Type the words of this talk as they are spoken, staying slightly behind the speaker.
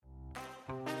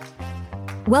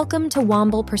Welcome to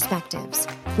Womble Perspectives,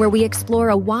 where we explore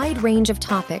a wide range of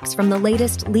topics from the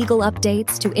latest legal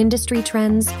updates to industry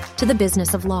trends to the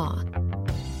business of law.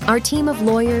 Our team of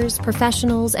lawyers,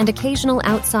 professionals, and occasional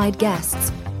outside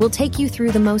guests will take you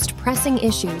through the most pressing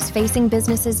issues facing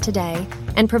businesses today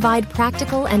and provide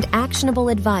practical and actionable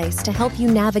advice to help you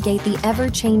navigate the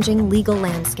ever-changing legal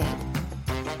landscape.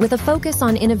 With a focus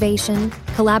on innovation,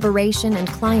 collaboration, and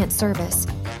client service,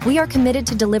 we are committed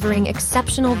to delivering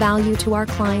exceptional value to our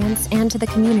clients and to the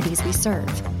communities we serve.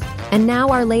 And now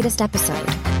our latest episode.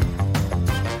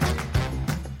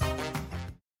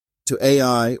 To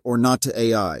AI or not to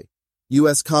AI,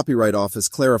 U.S. Copyright Office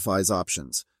clarifies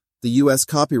options. The U.S.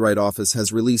 Copyright Office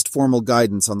has released formal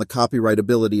guidance on the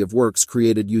copyrightability of works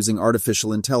created using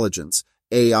artificial intelligence,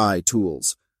 AI,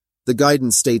 tools. The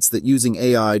guidance states that using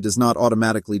AI does not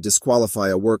automatically disqualify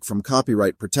a work from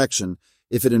copyright protection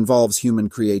if it involves human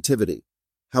creativity.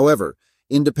 However,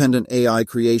 independent AI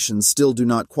creations still do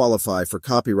not qualify for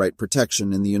copyright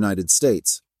protection in the United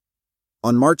States.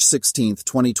 On March 16,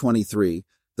 2023,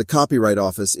 the Copyright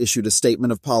Office issued a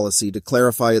statement of policy to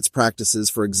clarify its practices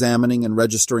for examining and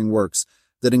registering works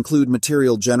that include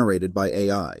material generated by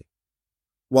AI.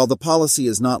 While the policy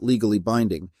is not legally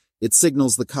binding, it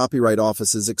signals the Copyright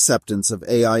Office's acceptance of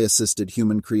AI-assisted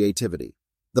human creativity.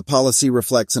 The policy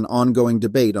reflects an ongoing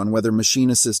debate on whether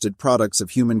machine-assisted products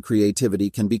of human creativity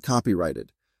can be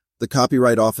copyrighted. The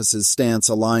Copyright Office's stance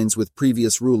aligns with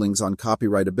previous rulings on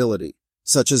copyrightability,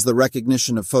 such as the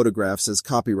recognition of photographs as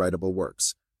copyrightable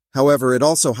works. However, it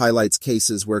also highlights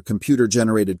cases where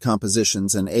computer-generated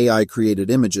compositions and AI-created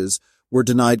images were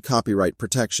denied copyright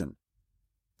protection.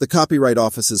 The Copyright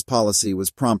Office's policy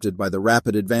was prompted by the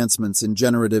rapid advancements in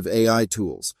generative AI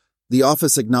tools. The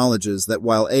office acknowledges that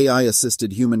while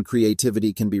AI-assisted human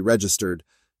creativity can be registered,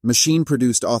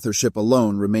 machine-produced authorship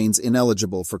alone remains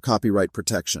ineligible for copyright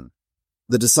protection.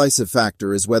 The decisive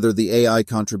factor is whether the AI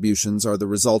contributions are the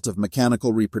result of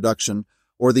mechanical reproduction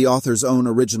or the author's own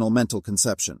original mental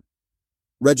conception.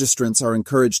 Registrants are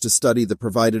encouraged to study the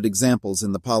provided examples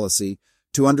in the policy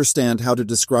to understand how to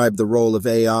describe the role of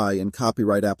AI in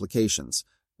copyright applications.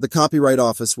 The Copyright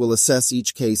Office will assess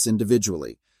each case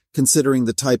individually, considering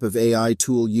the type of AI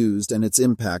tool used and its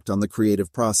impact on the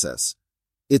creative process.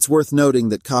 It's worth noting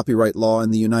that copyright law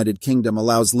in the United Kingdom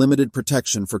allows limited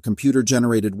protection for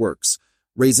computer-generated works,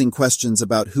 raising questions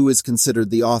about who is considered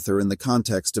the author in the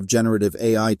context of generative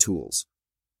AI tools.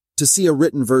 To see a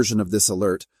written version of this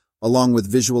alert, along with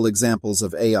visual examples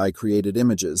of AI-created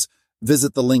images,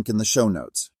 visit the link in the show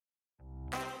notes.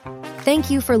 Thank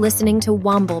you for listening to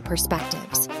Womble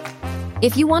Perspectives.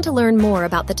 If you want to learn more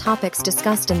about the topics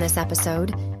discussed in this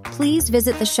episode, please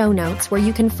visit the show notes where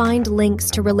you can find links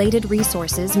to related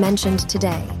resources mentioned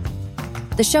today.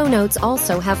 The show notes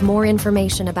also have more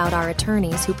information about our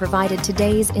attorneys who provided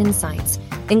today's insights,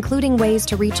 including ways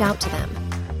to reach out to them.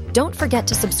 Don't forget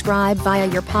to subscribe via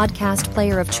your podcast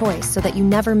player of choice so that you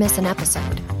never miss an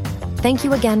episode. Thank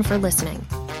you again for listening.